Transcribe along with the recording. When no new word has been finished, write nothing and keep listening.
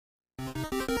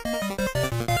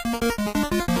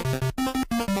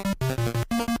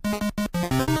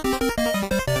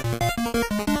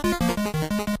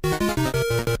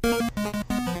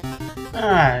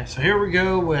Alright, so here we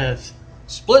go with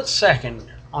Split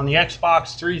Second on the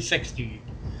Xbox 360.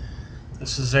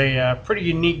 This is a pretty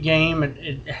unique game.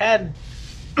 It had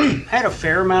had a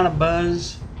fair amount of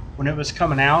buzz when it was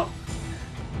coming out.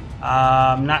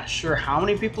 I'm not sure how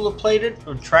many people have played it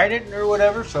or tried it or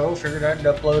whatever, so I figured I'd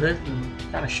upload it and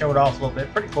kind of show it off a little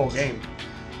bit. Pretty cool game.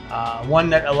 One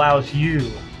that allows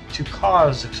you to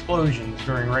cause explosions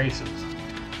during races.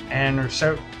 And there's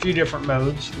a few different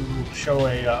modes. We will show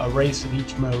a race in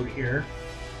each mode here.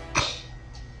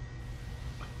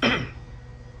 We're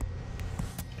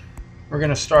going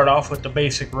to start off with the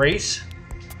basic race.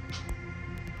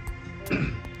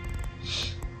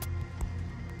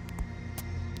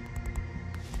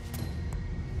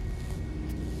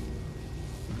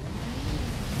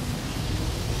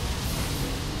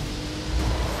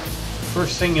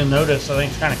 First thing you'll notice, I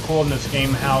think it's kind of cool in this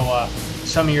game, how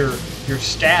some of your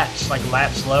stats, like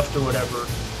laps left or whatever,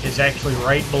 is actually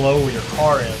right below where your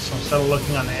car is. So instead of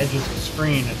looking on the edges of the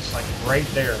screen, it's like right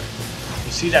there.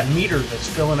 You see that meter that's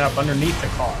filling up underneath the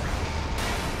car.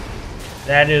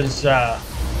 That is,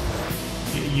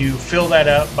 you fill that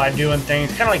up by doing things,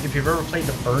 kind of like if you've ever played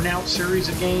the Burnout series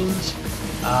of games,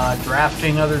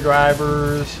 drafting other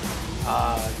drivers,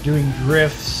 doing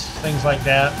drifts, things like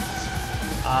that.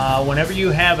 Whenever you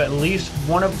have at least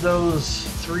one of those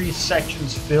 3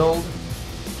 sections filled,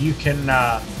 you can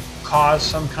cause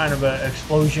some kind of an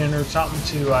explosion or something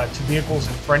to vehicles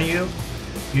in front of you.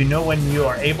 You know when you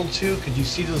are able to, because you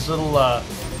see those little,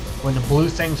 when the blue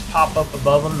things pop up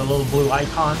above them, the little blue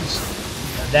icons,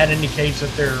 that indicates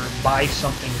that they're by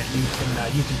something that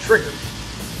you can trigger.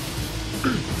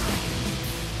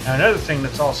 Now another thing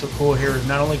that's also cool here is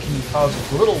not only can you cause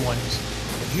those little ones,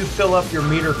 if you fill up your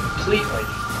meter completely,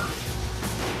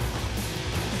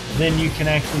 then you can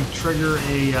actually trigger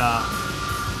a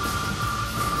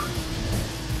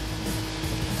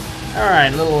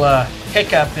alright, little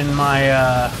hiccup in my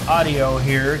audio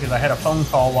here because I had a phone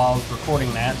call while I was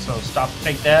recording that, so stop to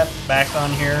take that back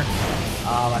on here.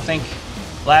 I think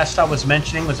last I was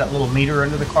mentioning was that little meter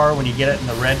under the car. When you get it in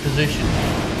the red position,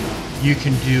 you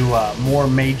can do more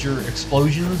major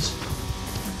explosions,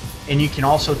 and you can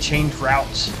also change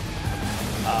routes.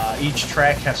 Each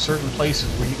track has certain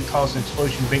places where you can cause an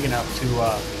explosion big enough to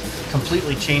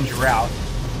completely change your route,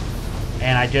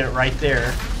 and I did it right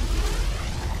there.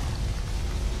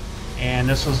 And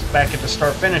this was back at the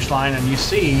start-finish line, and you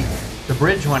see the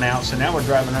bridge went out, so now we're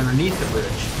driving underneath the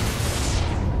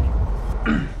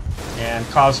bridge. And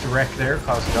caused a wreck there,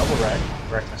 caused a double wreck,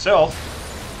 wrecked myself.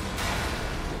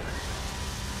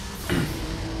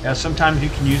 Now sometimes you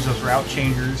can use those route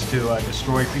changers to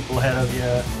destroy people ahead of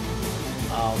you.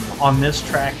 On this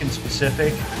track in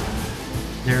specific,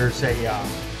 there's the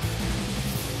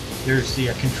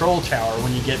control tower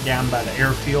when you get down by the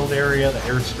airfield area, the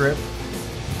airstrip.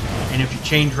 And if you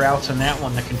change routes on that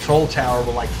one, the control tower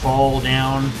will like fall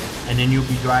down, and then you'll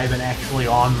be driving actually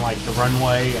on like the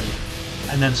runway,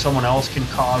 and then someone else can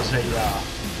cause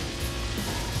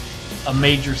a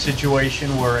major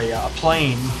situation where a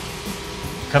plane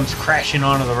comes crashing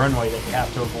onto the runway that you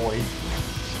have to avoid.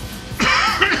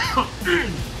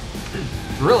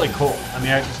 Really cool. I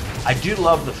mean, I do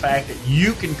love the fact that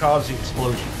you can cause the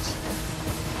explosions.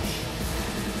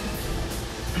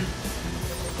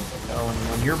 So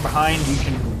when you're behind, you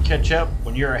can catch up.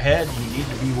 When you're ahead, you need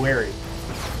to be wary.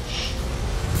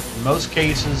 In most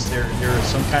cases, there is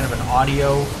some kind of an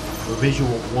audio or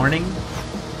visual warning.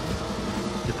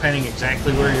 Depending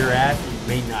exactly where you're at, you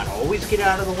may not always get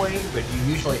out of the way, but you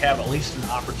usually have at least an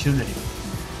opportunity.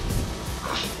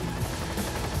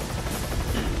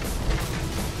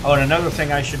 Oh, and another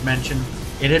thing I should mention,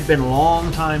 it had been a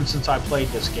long time since I played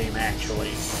this game,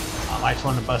 actually. I just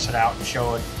wanted to bust it out and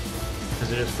show it,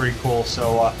 because it is pretty cool.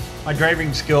 So, my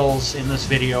driving skills in this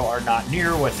video are not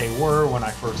near what they were when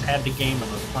I first had the game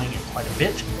and was playing it quite a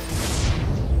bit.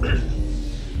 I'm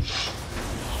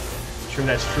sure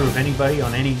that's true of anybody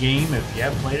on any game. If you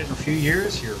haven't played it in a few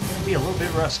years, you're going to be a little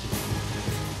bit rusty.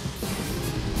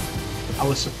 I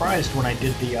was surprised when I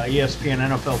did the ESPN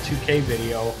NFL 2K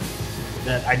video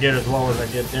that I did as well as I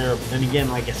did there, but then again,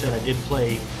 like I said, I did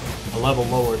play a level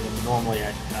lower than normally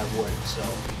I would, so.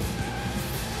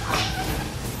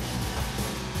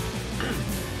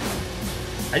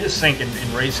 I just think in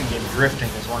racing game, drifting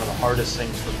is one of the hardest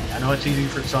things for me. I know it's easy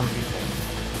for some people.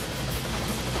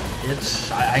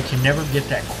 I can never get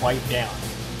that quite down.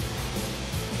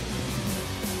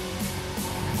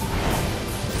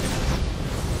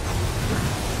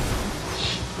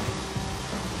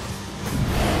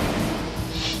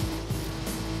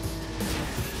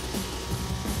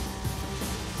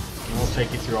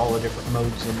 take you through all the different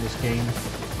modes in this game.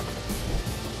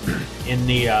 In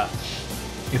the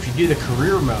if you do the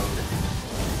career mode,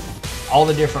 all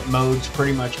the different modes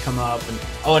pretty much come up. And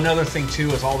oh, another thing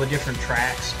too is all the different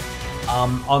tracks.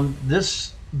 On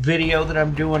this video that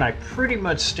I'm doing, I pretty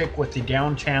much stick with the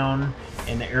downtown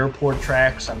and the airport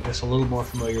tracks. I'm just a little more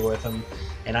familiar with them,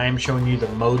 and I am showing you the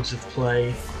modes of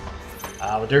play.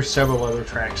 But there's several other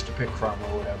tracks to pick from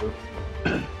or whatever.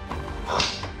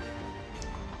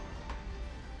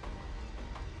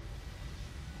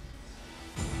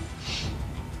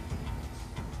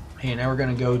 Okay, now we're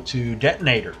going to go to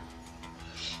Detonator.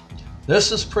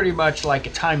 This is pretty much like a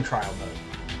time trial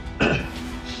mode.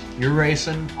 You're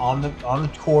racing on the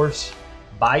course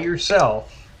by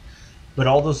yourself, but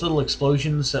all those little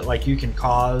explosions that like you can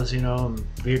cause, you know,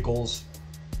 vehicles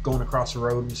going across the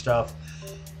road and stuff.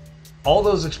 All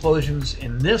those explosions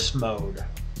in this mode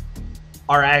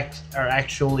are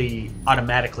actually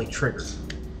automatically triggered.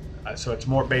 So it's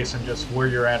more based on just where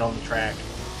you're at on the track.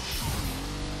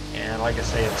 And like I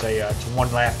say, it's a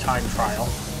one-lap time trial.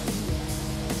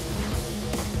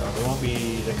 So there won't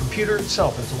be, the computer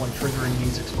itself is the one triggering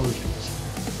these explosions.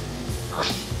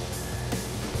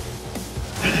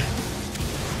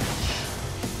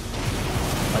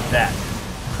 Like that.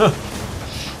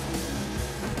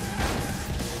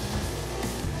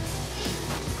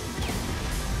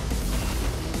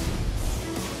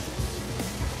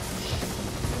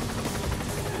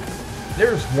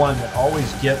 There's one that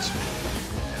always gets me,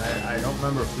 and I don't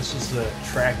remember if this is the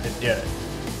track that did it.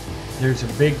 There's a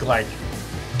big, like,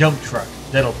 dump truck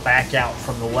that'll back out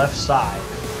from the left side.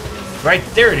 Right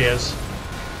there it is.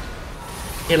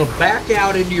 It'll back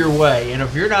out into your way, and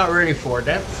if you're not ready for it,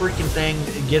 that freaking thing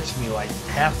gets me like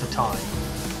half the time.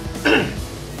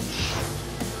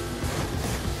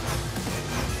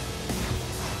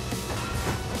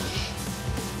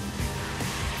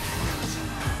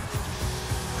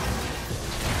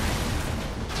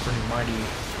 Pretty mighty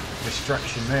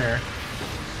destruction there.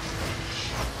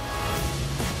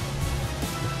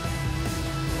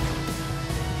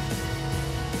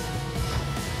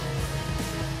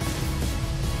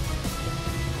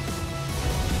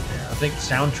 I think the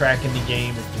soundtrack in the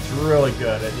game is really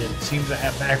good. It seems to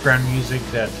have background music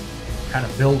that kind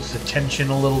of builds the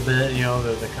tension a little bit, you know,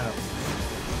 the kind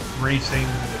of racing,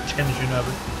 the tension of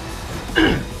it.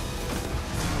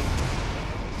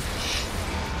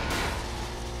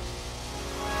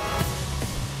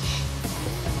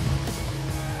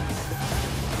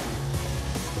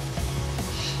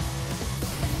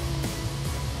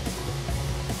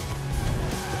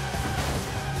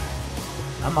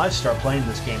 I might start playing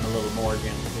this game a little more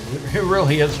again, because it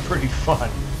really is pretty fun.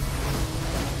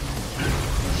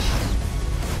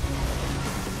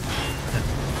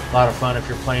 A lot of fun if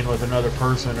you're playing with another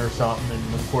person or something,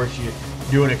 and of course you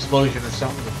do an explosion or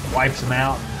something that wipes them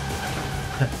out.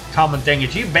 Common thing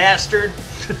is, you bastard!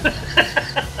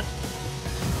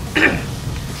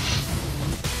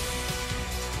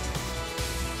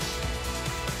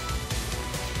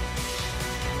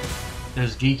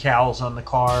 There's decals on the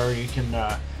car. You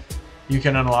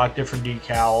can unlock different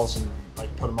decals and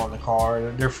like put them on the car.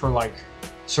 They're for like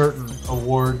certain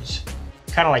awards,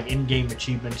 kind of like in-game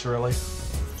achievements, really.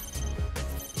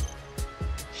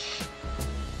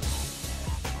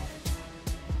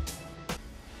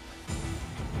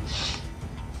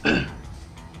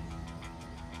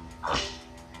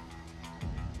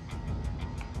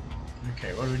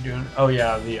 Okay, what are we doing? Oh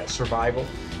yeah, the survival.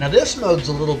 Now this mode's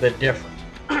a little bit different.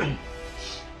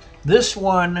 This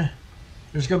one,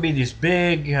 there's going to be these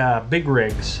big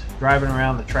rigs driving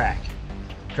around the track,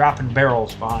 dropping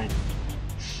barrels behind them.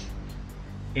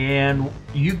 And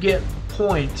you get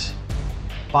points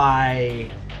by,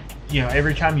 you know,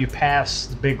 every time you pass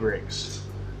the big rigs.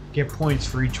 Get points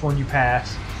for each one you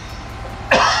pass.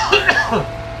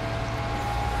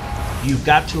 You've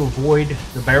got to avoid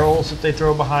the barrels that they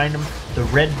throw behind them. The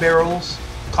red barrels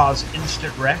cause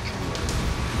instant wreck.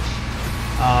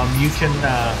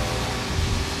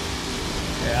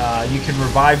 You can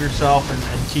revive yourself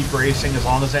and keep racing as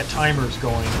long as that timer is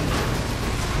going.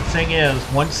 The thing is,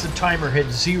 once the timer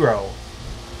hits 0,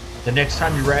 the next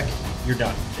time you wreck, you're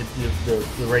done.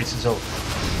 The race is over.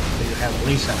 So you have at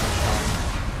least that much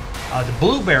time. The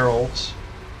blue barrels,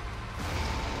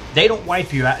 they don't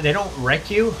wipe you out. They don't wreck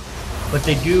you, but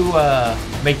they do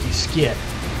make you skid.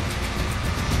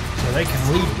 So they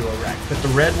can lead to a wreck. But the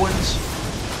red ones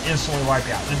instantly wipe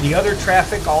you out. And the other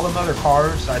traffic, all them other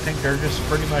cars, I think they're just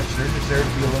pretty much, they're just there to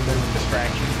be a little bit of a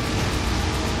distraction.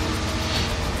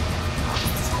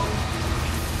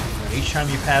 But each time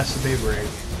you pass the big rig,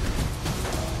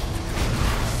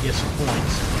 you get some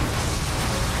points.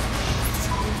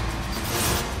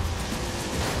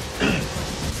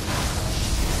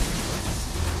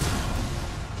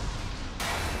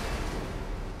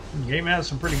 The game has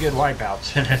some pretty good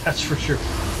wipeouts in it, that's for sure.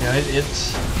 You know,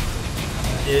 it's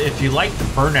if you like the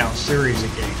Burnout series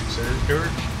of games,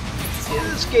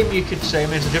 this game you could say, I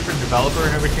mean, it's a different developer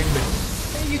and everything, but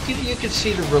you could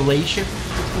see the relation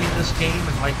between this game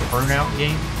and like the Burnout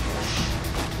game.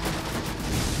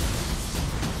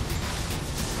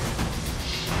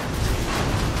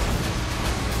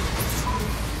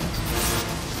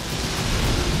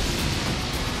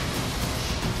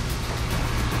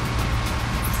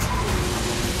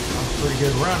 Pretty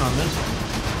good run on this one.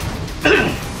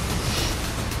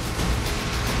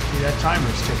 See, that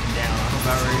timer's ticking down. I'm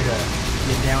about ready to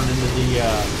get down into the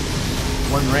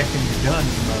one wreck and you're done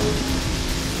mode.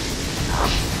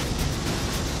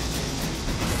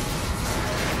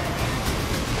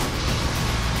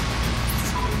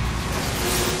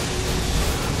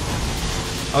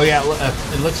 Oh yeah,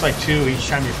 it looks like too, each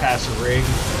time you pass a rig,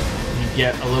 you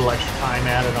get a little extra time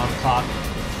added on the clock.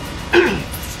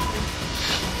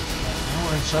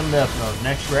 We're in sudden death mode.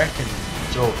 Next wreck and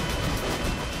it's over.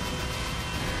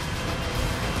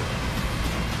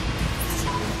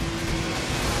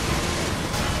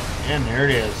 And there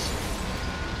it is.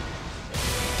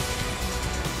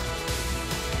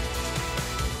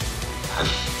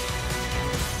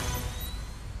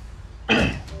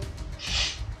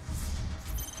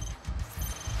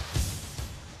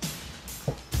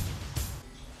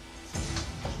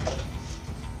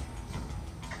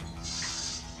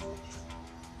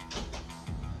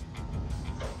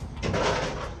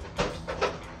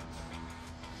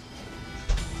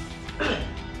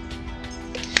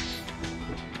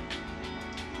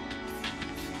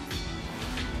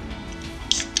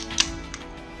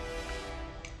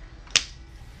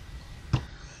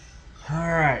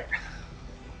 Alright.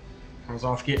 I was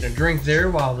off getting a drink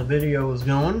there while the video was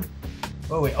going.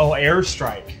 Oh wait,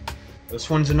 Airstrike. This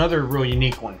one's another real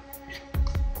unique one.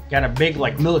 Got a big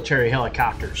like military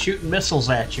helicopter shooting missiles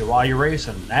at you while you're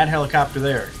racing. That helicopter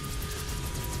there.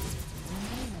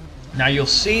 Now you'll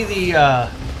see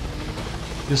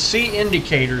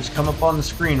indicators come up on the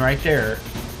screen right there.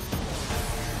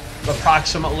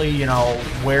 Approximately, you know,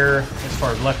 where as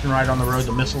far as left and right on the road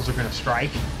the missiles are going to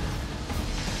strike.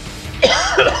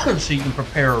 So you can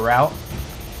prepare a route.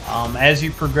 As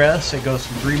you progress, it goes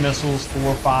from 3 missiles,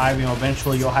 4, 5. You know,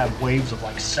 eventually you'll have waves of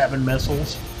like 7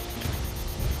 missiles.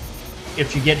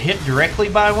 If you get hit directly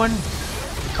by one,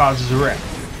 it causes a wreck.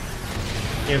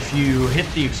 If you hit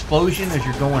the explosion as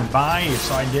you're going by,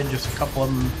 so I did just a couple of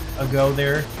them ago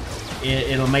there,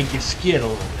 it'll make you skid a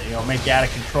little bit. It'll make you out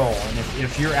of control. And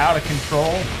if you're out of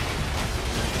control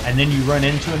and then you run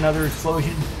into another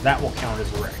explosion, that will count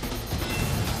as a wreck.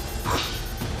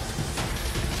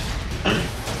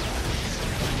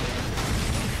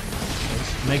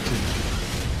 Makes it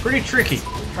pretty tricky,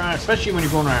 especially when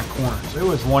you're going around corners. There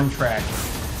was one track,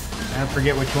 I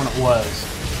forget which one it was,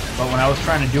 but when I was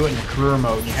trying to do it in the career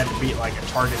mode, you had to beat like a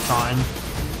target time.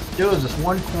 There was this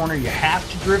one corner you have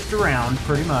to drift around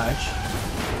pretty much,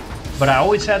 but I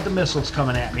always had the missiles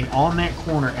coming at me on that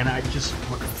corner, and I just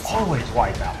would always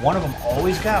wipe out. One of them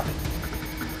always got me.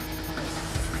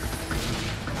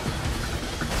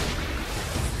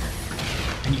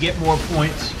 And you get more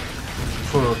points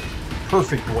for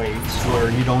perfect waves where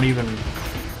you don't even,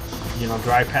 you know,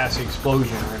 drive past the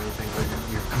explosion or anything, but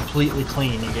you're completely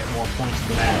clean. You get more points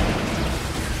for that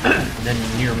than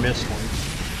near miss ones.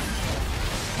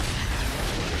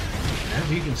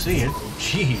 As you can see, it,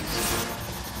 jeez,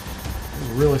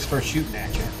 it really starts shooting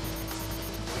at you.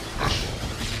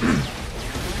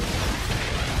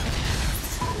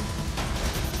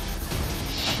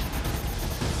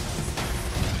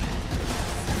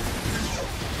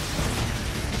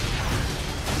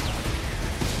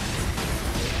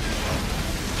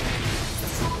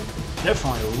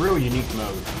 Definitely a real unique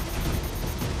mode.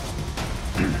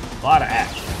 A lot of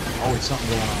action. Always something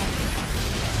going on.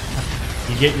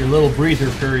 You get your little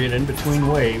breather period in between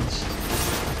waves.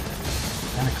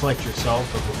 Kind of collect yourself,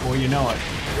 but before you know it,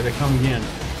 here they come again.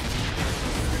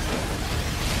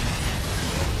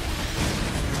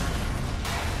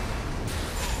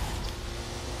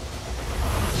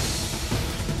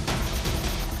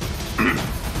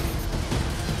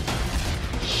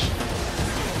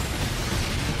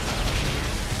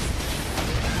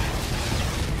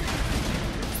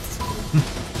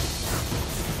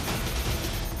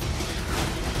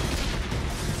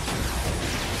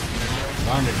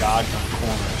 Trying to dodge on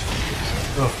corners.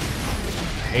 Ugh,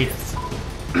 I hate it.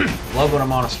 Love when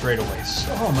I'm on a straightaway.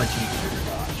 So much easier to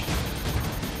dodge.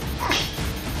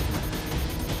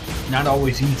 Not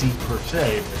always easy per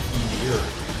se, but easier.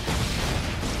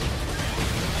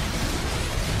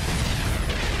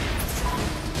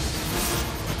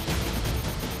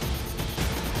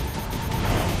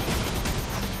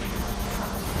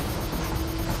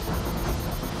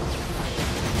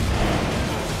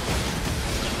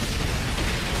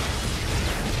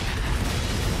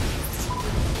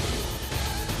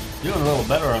 a little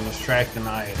better on this track than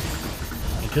I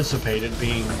anticipated,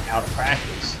 being out of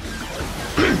practice.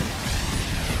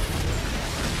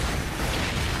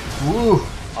 Woo!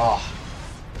 Oh.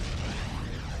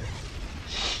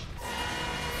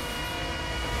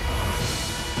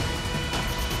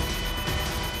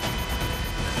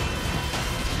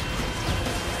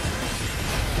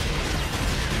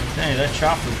 Hey, that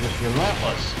chopper's just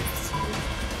relentless.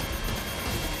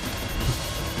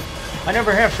 I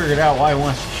never have figured out why he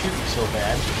wants to shoot me so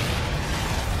bad.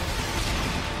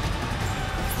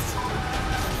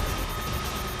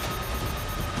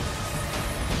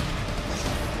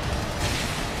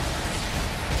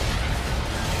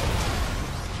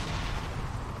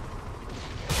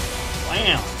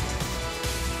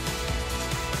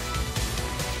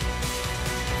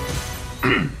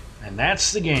 Bam! And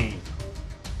that's the game.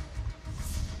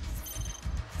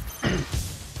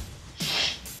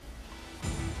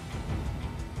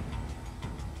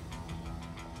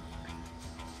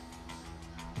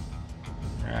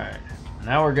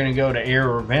 Now we're going to go to Air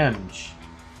Revenge.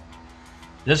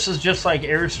 This is just like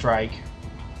Airstrike,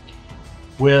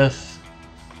 with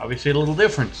obviously a little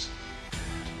difference.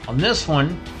 On this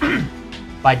one,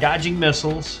 by dodging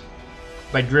missiles,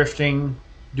 by drifting,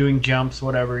 doing jumps,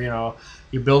 whatever, you know,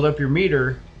 you build up your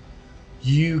meter,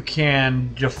 you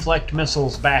can deflect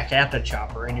missiles back at the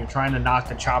chopper, and you're trying to knock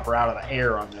the chopper out of the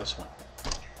air on this one.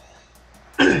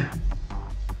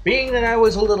 Being that I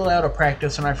was a little out of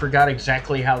practice and I forgot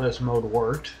exactly how this mode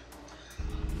worked,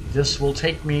 this will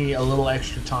take me a little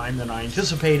extra time than I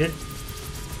anticipated.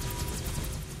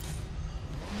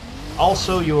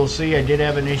 Also, you will see I did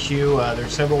have an issue.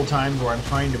 There's several times where I'm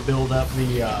trying to build up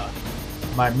the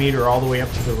my meter all the way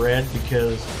up to the red,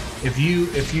 because if you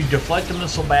deflect a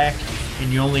missile back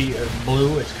and you only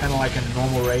blue, it's kind of like in a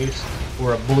normal race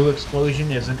where a blue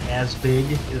explosion isn't as big,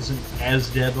 isn't as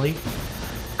deadly.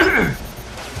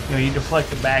 You know, you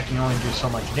deflect it back and you only do so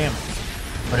much damage.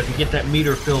 But if you get that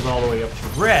meter filled all the way up to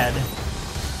red,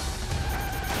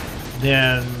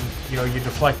 then, you know, you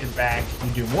deflect it back,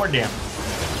 you do more damage.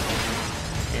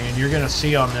 And you're going to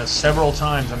see on this several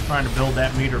times I'm trying to build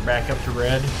that meter back up to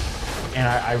red, and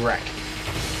I wreck.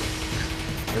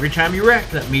 Every time you wreck,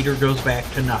 that meter goes back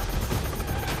to nothing.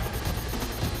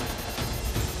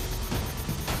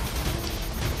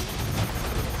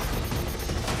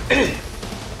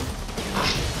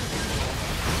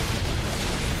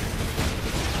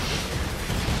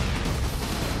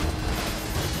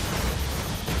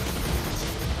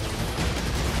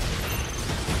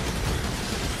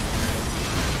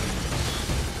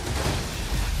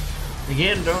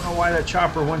 Again, don't know why that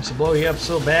chopper wants to blow you up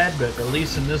so bad, but at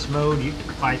least in this mode, you can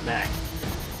fight back.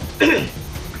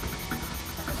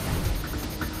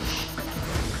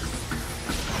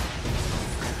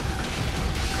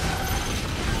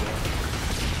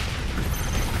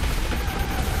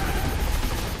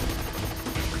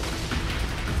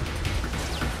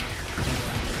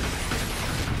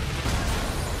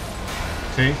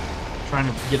 See?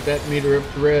 Trying to get that meter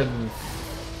up to red and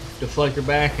deflect her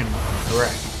back and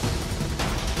wreck.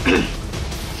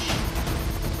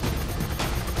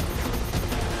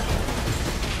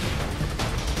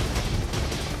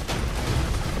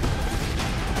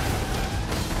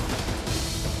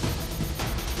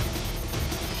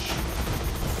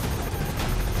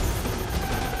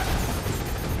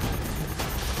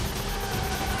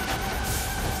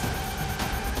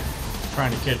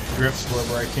 Trying to catch drifts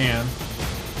wherever I can.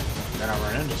 Then I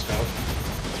run into stuff.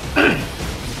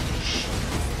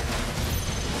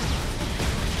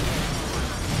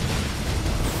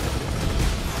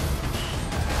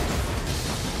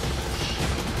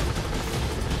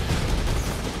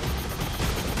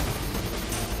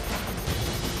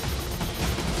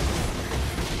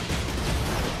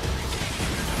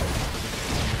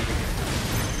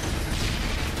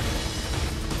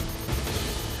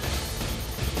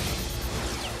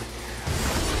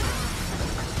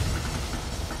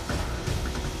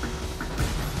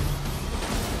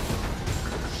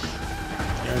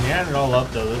 Add it all up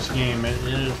though, this game it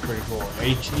is pretty cool.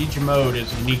 Each mode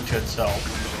is unique to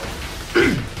itself.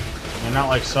 And not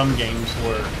like some games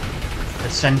where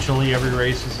essentially every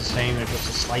race is the same, there's just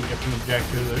a slight different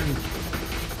objective.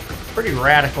 There's pretty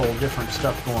radical different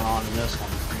stuff going on in this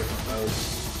one, different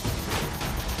modes.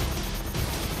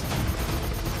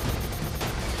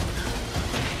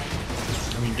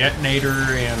 I mean, Detonator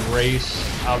and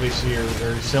Race obviously are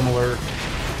very similar,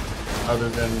 other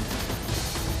than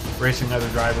racing other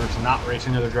drivers and not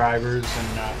racing other drivers,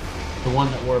 and the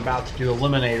one that we're about to do,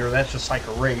 Eliminator, that's just like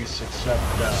a race, except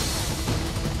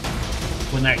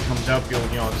when that comes up, you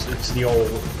know, it's the old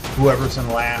whoever's in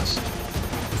last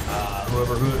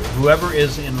Whoever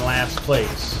is in last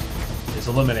place is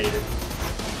eliminated.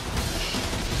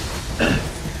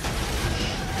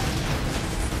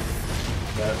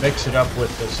 Mix it up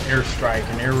with this airstrike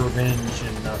and air revenge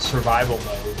and survival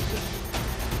modes.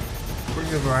 And pretty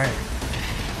good variety.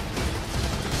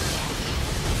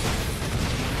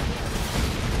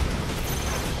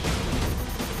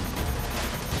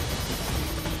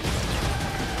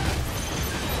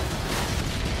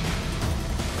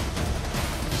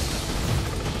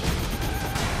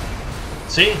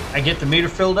 See, I get the meter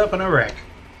filled up and I wreck.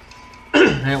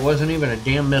 And it wasn't even a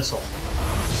damn missile.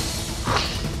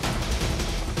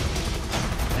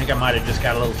 I think I might have just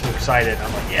got a little too excited.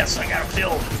 I'm like, yes, I got it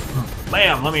filled.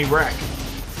 Bam, let me wreck.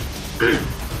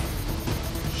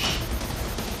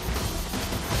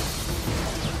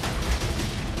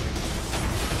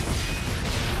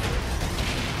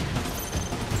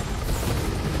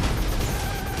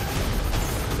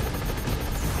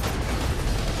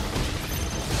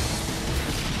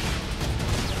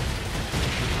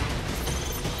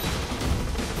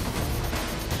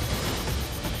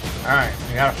 Alright,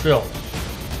 I got it filled.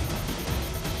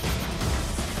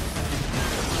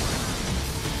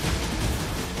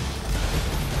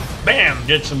 Bam!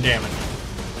 Did some damage.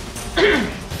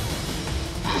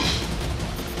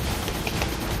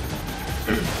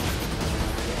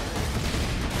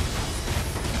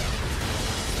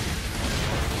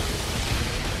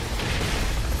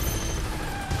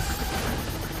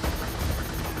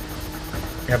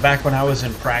 Yeah, back when I was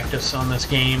in practice on this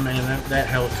game, and that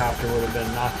helicopter would have been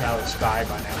knocked out of the sky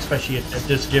by now, especially at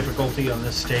this difficulty on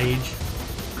this stage.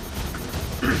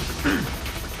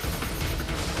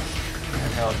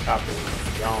 That helicopter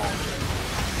was gone.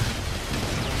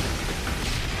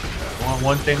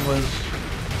 One thing was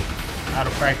out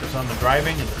of practice on the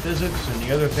driving and the physics, and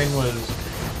the other thing was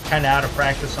kind of out of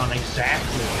practice on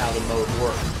exactly how the mode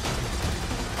worked.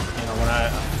 You know,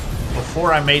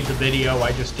 before I made the video,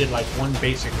 I just did like one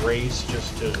basic race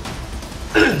just to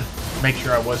make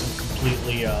sure I wasn't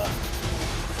completely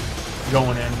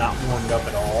going in, not warmed up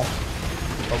at all.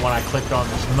 But when I clicked on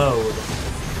this mode,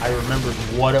 I remembered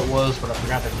what it was, but I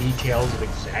forgot the details of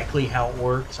exactly how it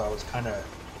worked, so I was kind of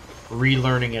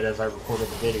relearning it as I recorded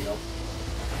the video.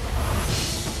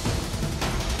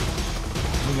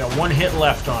 We got one hit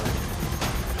left on it.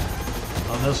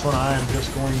 On this one, I am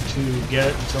just going to get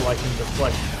it until I can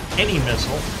deflect any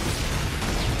missile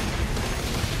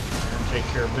and take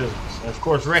care of business. And of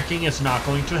course, wrecking is not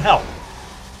going to help.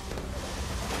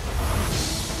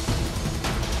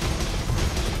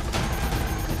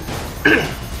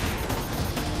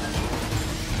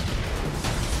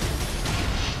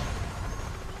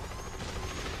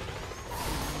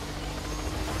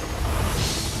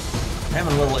 I'm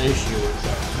having a little issue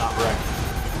with not wrecking.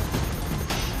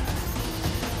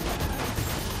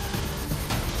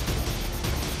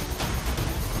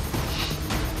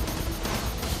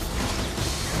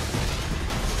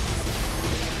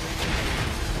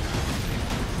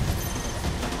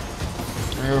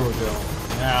 There we go.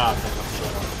 Now I think I'm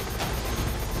set up.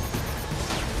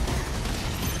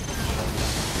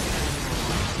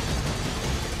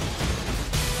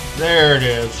 There it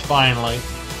is, finally.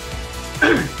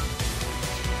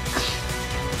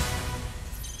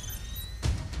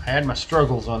 I had my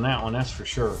struggles on that one, that's for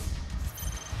sure.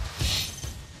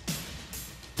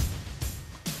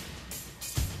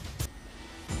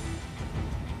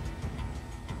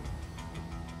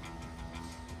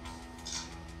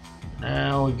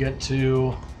 Now we get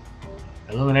to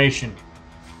elimination.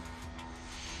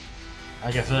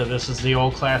 Like I said, this is the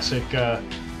old classic,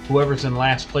 whoever's in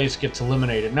last place gets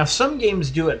eliminated. Now some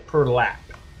games do it per lap.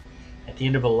 At the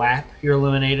end of a lap, you're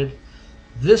eliminated.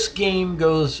 This game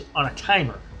goes on a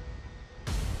timer.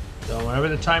 So whenever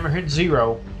the timer hits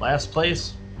 0, last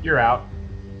place, you're out.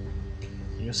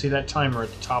 You'll see that timer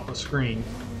at the top of the screen.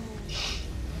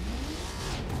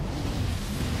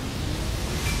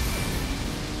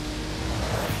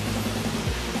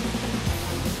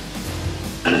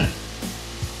 There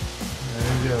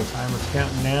you go, timer's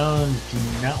counting down. Do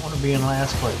not want to be in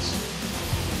last place.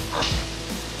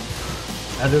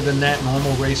 Other than that,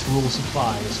 normal race rules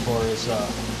apply as far as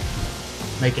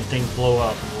making things blow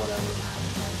up and whatever.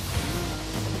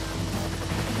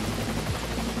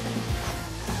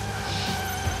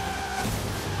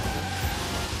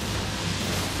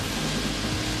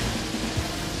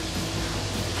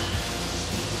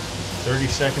 "30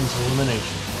 seconds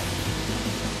elimination."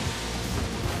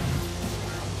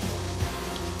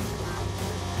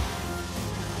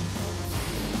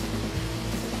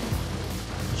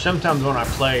 Sometimes when I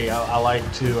play, I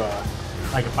like to,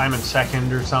 like if I'm in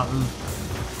second or something,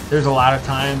 there's a lot of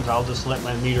times I'll just let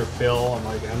my meter fill. I'm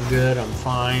like, I'm good, I'm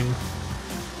fine.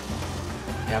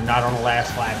 Yeah, I'm not on the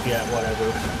last lap yet, whatever.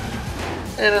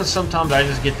 And then sometimes I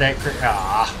just get that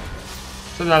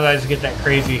sometimes I just get that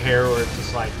crazy hair where it's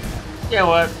just like, you know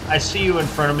what? I see you in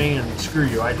front of me and screw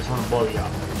you. I just want to blow you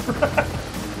up.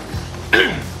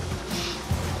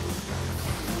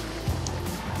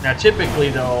 Now, typically,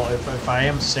 though, if I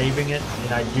am saving it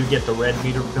and I do get the red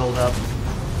meter filled up,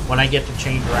 when I get to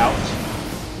change routes,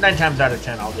 9 times out of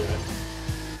 10, I'll do it.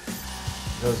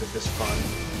 Those are just fun.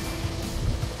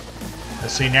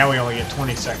 Let's see, now we only get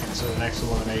 20 seconds to the next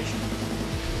elimination.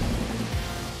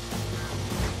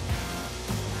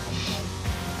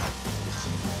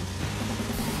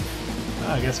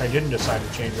 I guess I didn't decide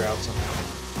to change routes somehow.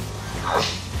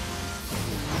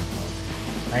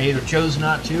 I either chose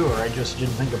not to, or I just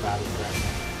didn't think about it right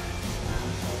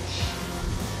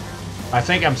now. I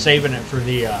think I'm saving it for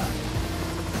the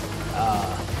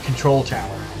control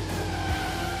tower.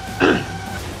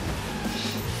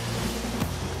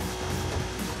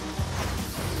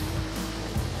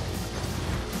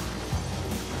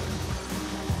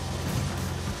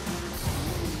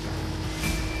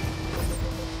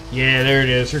 Yeah, there it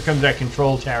is. Here comes that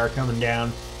control tower coming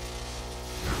down.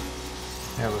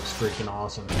 That looks freaking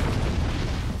awesome.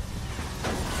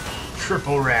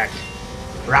 Triple wreck.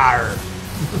 Rawr.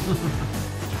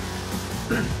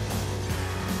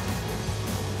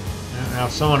 Now,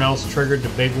 someone else triggered the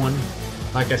big one.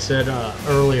 Like I said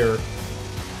earlier,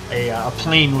 a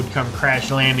plane would come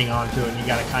crash landing onto it, and you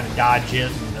got to kind of dodge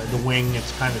it, and the wing,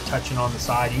 it's kind of touching on the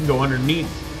side. You can go underneath,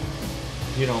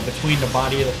 you know, between the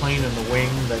body of the plane and the wing,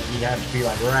 but you have to be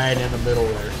like right in the middle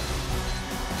there.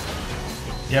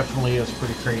 It definitely is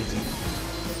pretty crazy.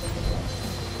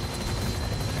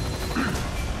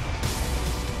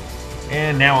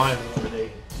 And now I'm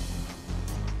eliminated.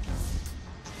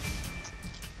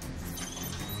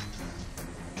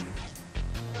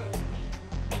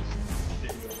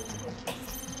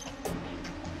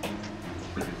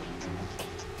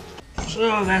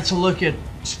 So that's a look at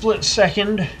Split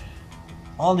Second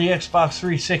on the Xbox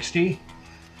 360.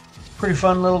 Pretty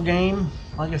fun little game.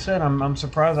 Like I said, I'm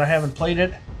surprised I haven't played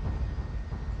it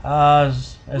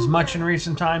as much in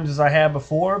recent times as I have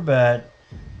before, but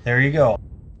there you go.